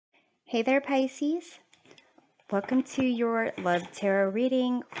Hey there, Pisces. Welcome to your Love Tarot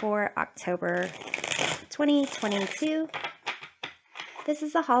reading for October 2022. This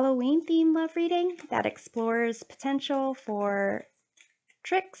is a Halloween themed love reading that explores potential for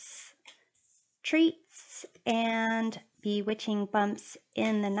tricks, treats, and bewitching bumps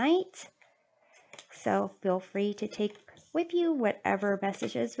in the night. So feel free to take with you whatever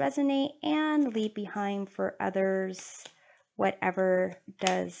messages resonate and leave behind for others whatever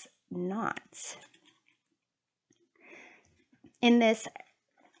does not. In this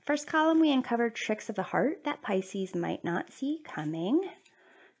first column, we uncovered tricks of the heart that Pisces might not see coming.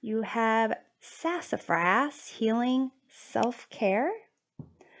 You have sassafras, healing, self-care,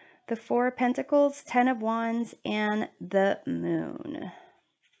 the Four of Pentacles, Ten of Wands, and the Moon.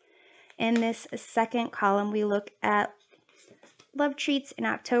 In this second column, we look at love treats in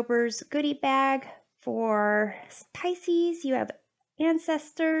October's goodie bag. For Pisces, you have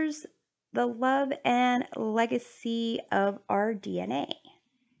ancestors, the love and legacy of our DNA.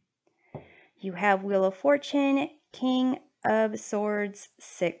 You have Wheel of Fortune, King of Swords,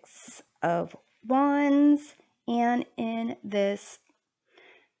 Six of Wands. And in this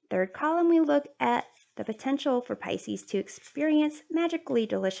third column, we look at the potential for Pisces to experience magically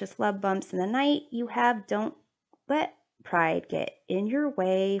delicious love bumps in the night. You have Don't Let Pride Get in Your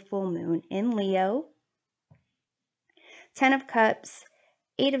Way, full moon in Leo. Ten of Cups,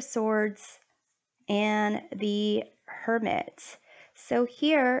 Eight of Swords, and the Hermit. So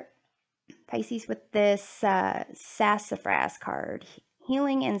here, Pisces, with this sassafras card,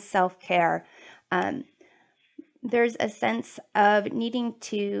 healing and self-care, there's a sense of needing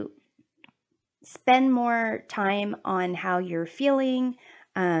to spend more time on how you're feeling,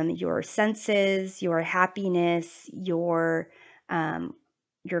 your senses, your happiness, your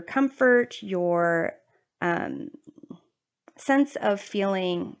comfort, your sense of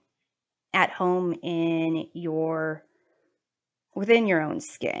feeling at home within your own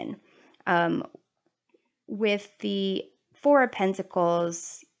skin. With the Four of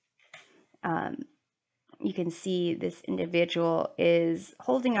Pentacles, you can see this individual is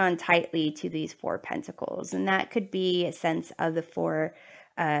holding on tightly to these Four Pentacles, and that could be a sense of the four,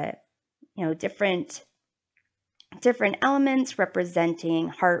 different elements representing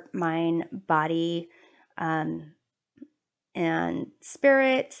heart, mind, body, and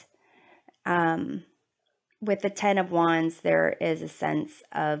spirit. With the Ten of Wands, there is a sense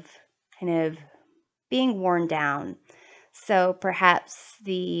of kind of being worn down. So perhaps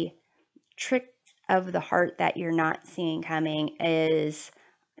the trick of the heart that you're not seeing coming is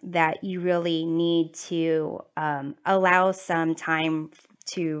that you really need to allow some time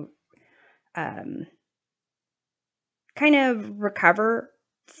to kind of recover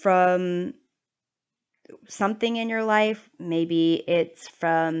from something in your life. Maybe it's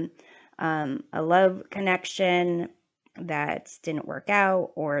from a love connection that didn't work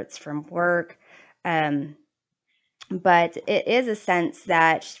out, or it's from work. But it is a sense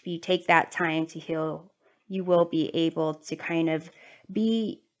that if you take that time to heal, you will be able to kind of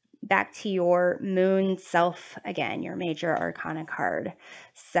be back to your moon self again, your major arcana card.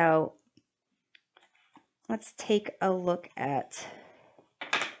 So let's take a look at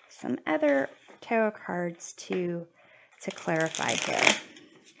some other tarot cards to clarify here.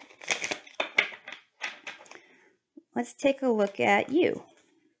 Let's take a look at you.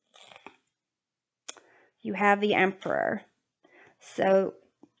 You have the Emperor. So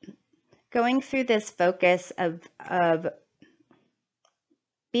going through this focus of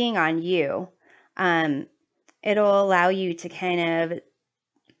being on you, it'll allow you to kind of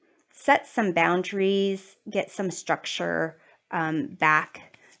set some boundaries, get some structure back,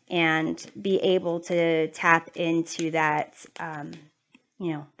 and be able to tap into that,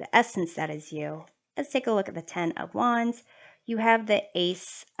 the essence that is you. Let's take a look at the Ten of Wands. You have the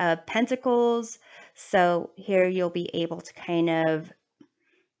Ace of Pentacles. So here you'll be able to kind of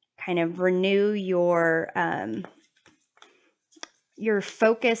renew your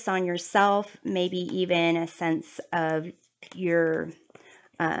focus on yourself, maybe even a sense of your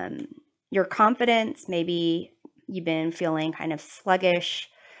confidence. Maybe you've been feeling kind of sluggish,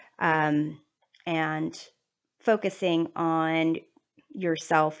 and focusing on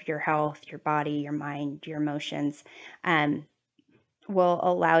yourself, your health, your body, your mind, your emotions, will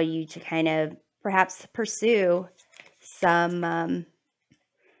allow you to kind of perhaps pursue some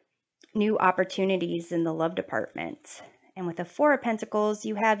new opportunities in the love department. And with the Four of Pentacles,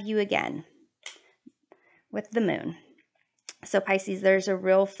 you have you again with the Moon. So Pisces, there's a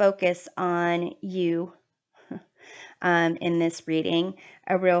real focus on you in this reading,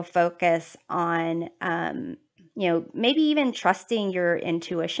 a real focus on, maybe even trusting your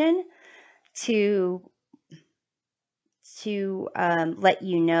intuition, to let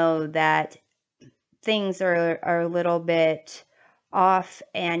you know that things are a little bit off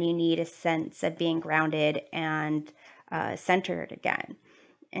and you need a sense of being grounded and centered again.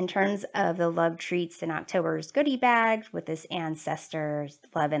 In terms of the love treats in October's goodie bag with this ancestors,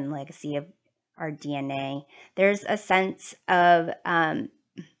 love and legacy of our DNA, there's a sense of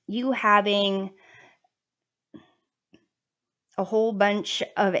you having a whole bunch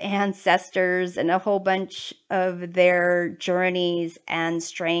of ancestors and a whole bunch of their journeys and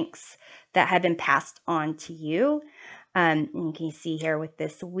strengths that have been passed on to you. And you can see here with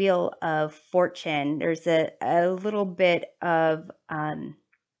this Wheel of Fortune, there's a little bit of kind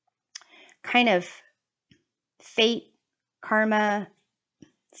of fate, karma,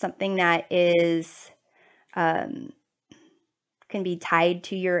 something that is can be tied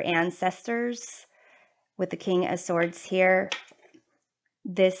to your ancestors. With the King of Swords here,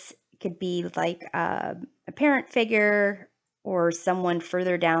 this could be like a parent figure or someone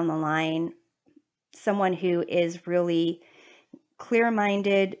further down the line, someone who is really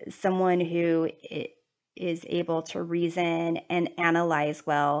clear-minded, someone who is able to reason and analyze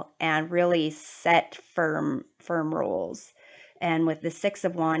well and really set firm rules. And with the Six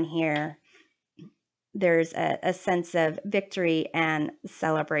of Wands here, there's a sense of victory and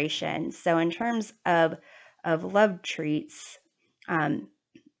celebration. So in terms of love treats,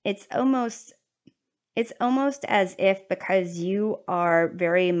 it's almost as if, because you are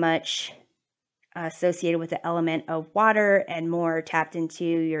very much associated with the element of water and more tapped into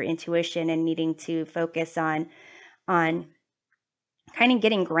your intuition and needing to focus on kind of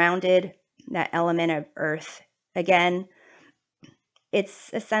getting grounded, that element of earth again. It's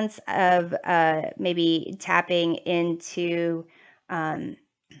a sense of maybe tapping into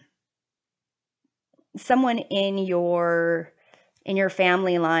someone in your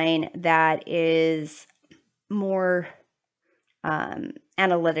family line that is more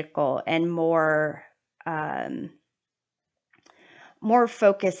analytical and more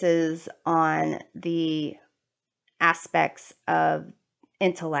focuses on the aspects of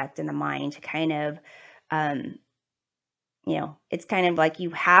intellect and the mind to kind of it's kind of like you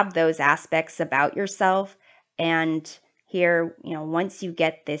have those aspects about yourself. And here, once you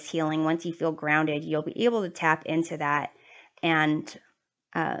get this healing, once you feel grounded, you'll be able to tap into that and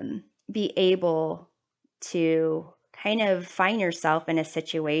be able to kind of find yourself in a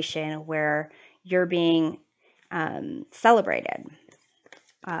situation where you're being celebrated,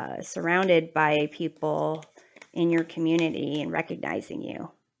 surrounded by people in your community and recognizing you.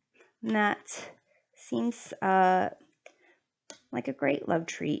 And that seems like a great love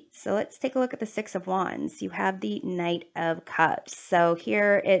treat. So let's take a look at the Six of Wands. You have the Knight of Cups. So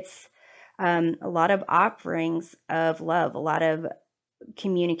here it's a lot of offerings of love, a lot of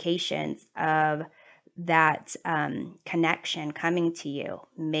communications of that connection coming to you.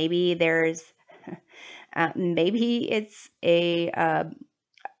 Maybe there's maybe it's a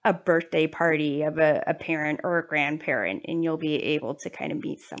birthday party of a parent or a grandparent, and you'll be able to kind of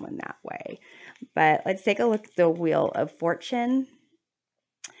meet someone that way. But let's take a look at the Wheel of Fortune.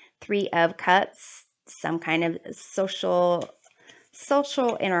 Three of Cups, some kind of social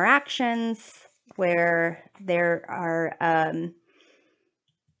interactions where there are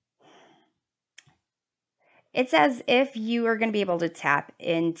it's as if you are going to be able to tap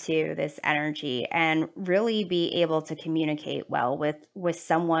into this energy and really be able to communicate well with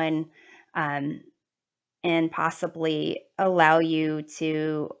someone, and possibly allow you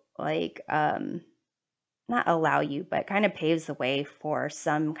to not allow you, but kind of paves the way for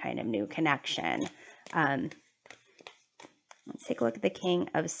some kind of new connection. Let's take a look at the King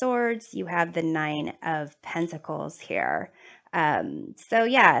of Swords. You have the Nine of Pentacles here. So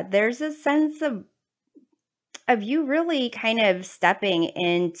yeah, there's a sense of you really kind of stepping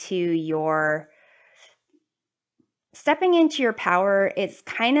into your power. It's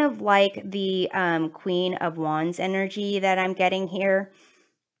kind of like the Queen of Wands energy that I'm getting here.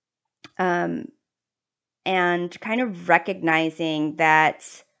 And kind of recognizing that,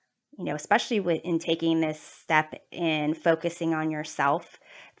 especially in taking this step in focusing on yourself,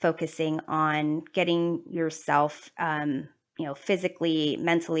 focusing on getting yourself, physically,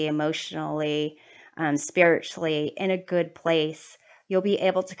 mentally, emotionally, spiritually in a good place, you'll be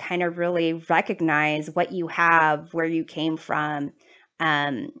able to kind of really recognize what you have, where you came from,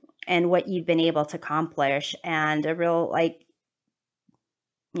 and what you've been able to accomplish. And a real,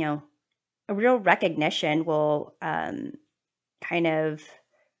 a real recognition will kind of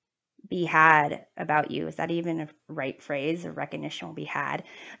be had about you. Is that even a right phrase? A recognition will be had.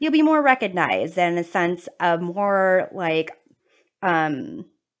 You'll be more recognized in a sense of more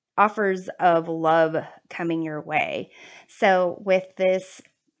offers of love coming your way. So with this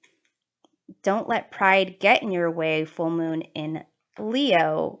don't let pride get in your way full moon in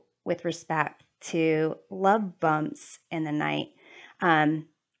Leo with respect to love bumps in the night, um,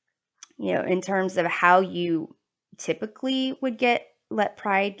 in terms of how you typically would let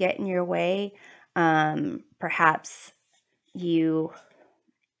pride get in your way. Perhaps you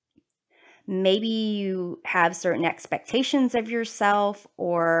maybe you have certain expectations of yourself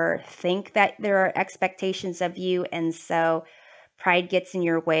or think that there are expectations of you, and so pride gets in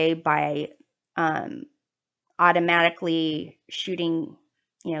your way by automatically shooting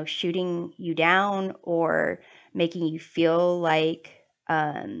you down or making you feel like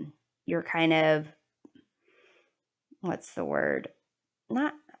you're kind of, what's the word?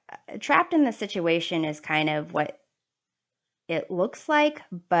 Not trapped in the situation is kind of what it looks like,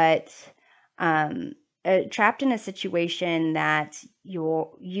 but trapped in a situation that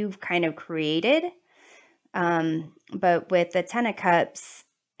you've kind of created. But with the Ten of Cups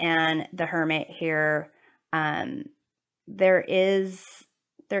and the Hermit here, there is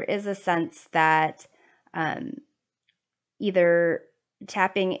a sense that either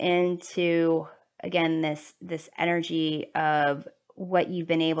tapping into, again, this energy of what you've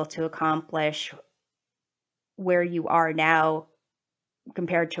been able to accomplish where you are now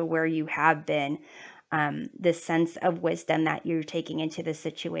compared to where you have been, this sense of wisdom that you're taking into the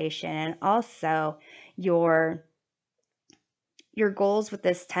situation, and also your goals with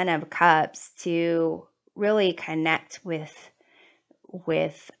this Ten of Cups to really connect with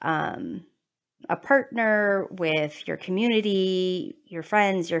a partner, with your community, your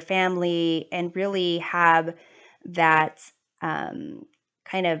friends, your family, and really have that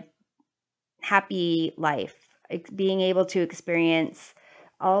kind of happy life, being able to experience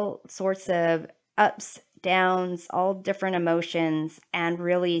all sorts of ups, downs, all different emotions, and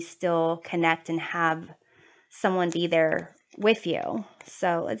really still connect and have someone be there with you.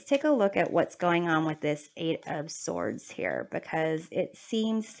 So let's take a look at what's going on with this Eight of Swords here, because it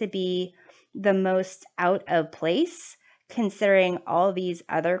seems to be the most out of place considering all these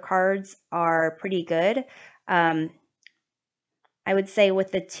other cards are pretty good. I would say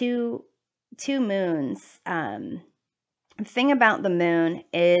with the two moons, the thing about the moon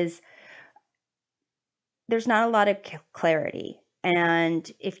is there's not a lot of clarity. And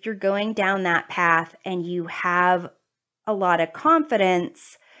if you're going down that path and you have a lot of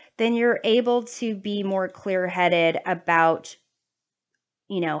confidence, then you're able to be more clear-headed about,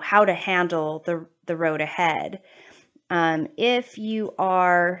 how to handle the road ahead. If you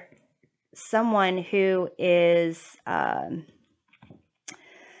are someone who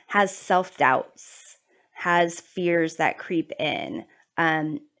has self-doubts, has fears that creep in,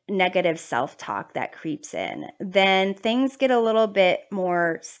 negative self-talk that creeps in, then things get a little bit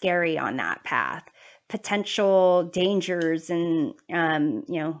more scary on that path. Potential dangers and,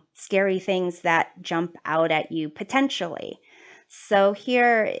 scary things that jump out at you potentially. So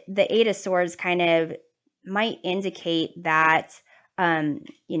here, the Eight of Swords kind of might indicate that,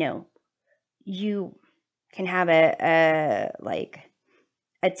 you can have a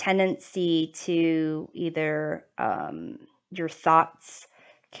tendency to either your thoughts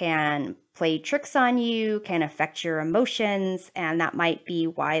can play tricks on you, can affect your emotions, and that might be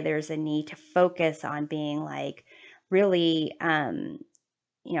why there's a need to focus on being like really, I'm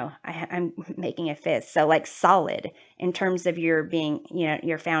making a fist, so like solid in terms of your being,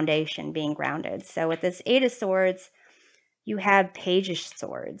 your foundation being grounded. So with this Eight of Swords, you have Page of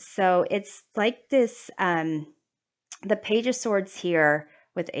Swords. So it's like this, the Page of Swords here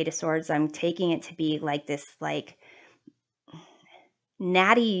with Eight of Swords, I'm taking it to be like this, like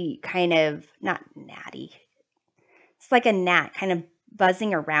natty kind of, not natty. It's like a gnat kind of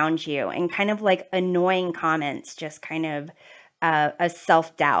buzzing around you and kind of like annoying comments, just kind of a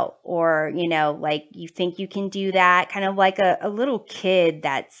self-doubt or, like you think you can do that, kind of like a little kid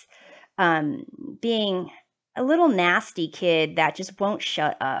that's being a little nasty kid that just won't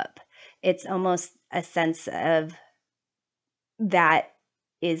shut up. It's almost a sense of that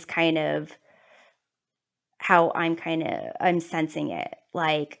is kind of how I'm sensing it.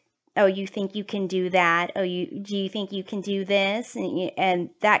 Like, oh, you think you can do that? Oh, do you think you can do this?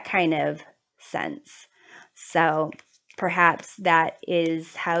 And that kind of sense. So perhaps that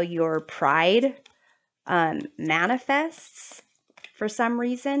is how your pride manifests for some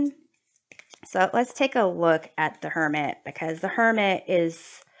reason. So let's take a look at the Hermit, because the Hermit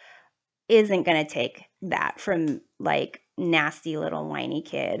isn't going to take that from like nasty little whiny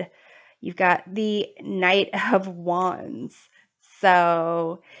kid. You've got the Knight of Wands.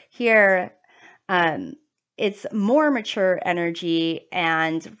 So here, it's more mature energy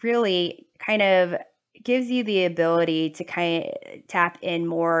and really kind of gives you the ability to kind of tap in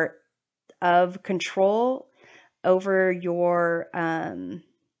more of control over your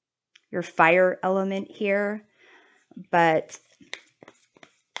fire element here, but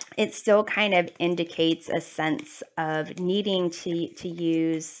it still kind of indicates a sense of needing to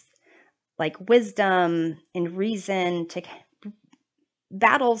use like wisdom and reason to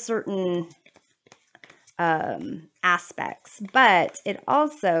battle certain aspects. But it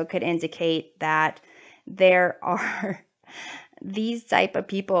also could indicate that there are these type of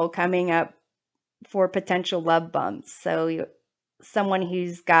people coming up for potential love bumps. So someone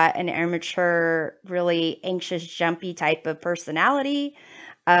who's got an immature, really anxious, jumpy type of personality,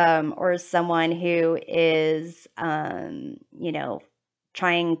 or someone who is,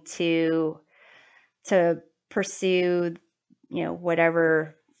 trying to pursue,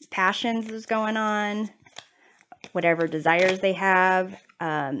 whatever passions is going on, whatever desires they have.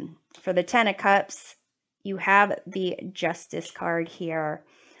 For the Ten of Cups, you have the Justice card here.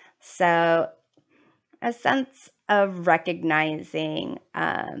 So a sense of recognizing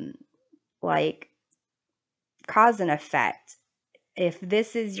like cause and effect. If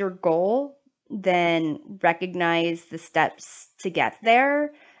this is your goal, then recognize the steps to get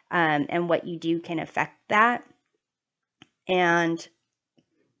there, and what you do can affect that. And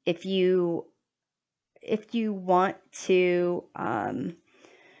if you want to,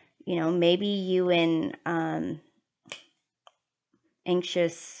 maybe you and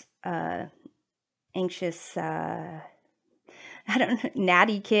anxious I don't know,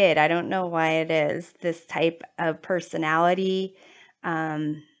 natty kid. I don't know why it is this type of personality.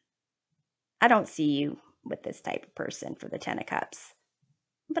 I don't see you with this type of person for the Ten of Cups,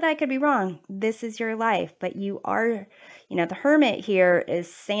 but I could be wrong. This is your life, but you are, the Hermit here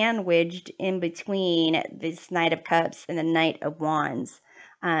is sandwiched in between this Knight of Cups and the Knight of Wands.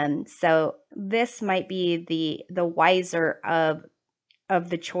 So this might be the wiser of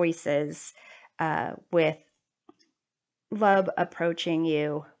the choices, with love approaching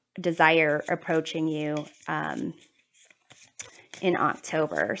you, desire approaching you in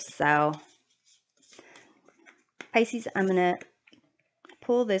October. So Pisces, I'm going to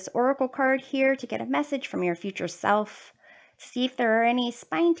pull this oracle card here to get a message from your future self. See if there are any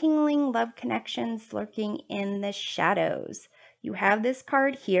spine-tingling love connections lurking in the shadows. You have this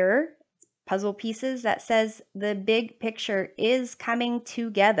card here, puzzle pieces, that says the big picture is coming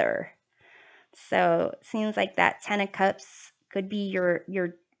together. So it seems like that Ten of Cups could be your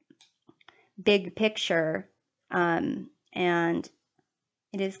big picture, and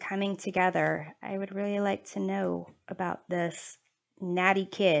it is coming together. I would really like to know about this natty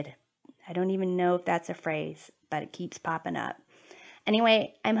kid. I don't even know if that's a phrase, but it keeps popping up.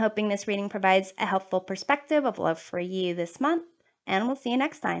 Anyway, I'm hoping this reading provides a helpful perspective of love for you this month, and we'll see you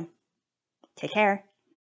next time. Take care.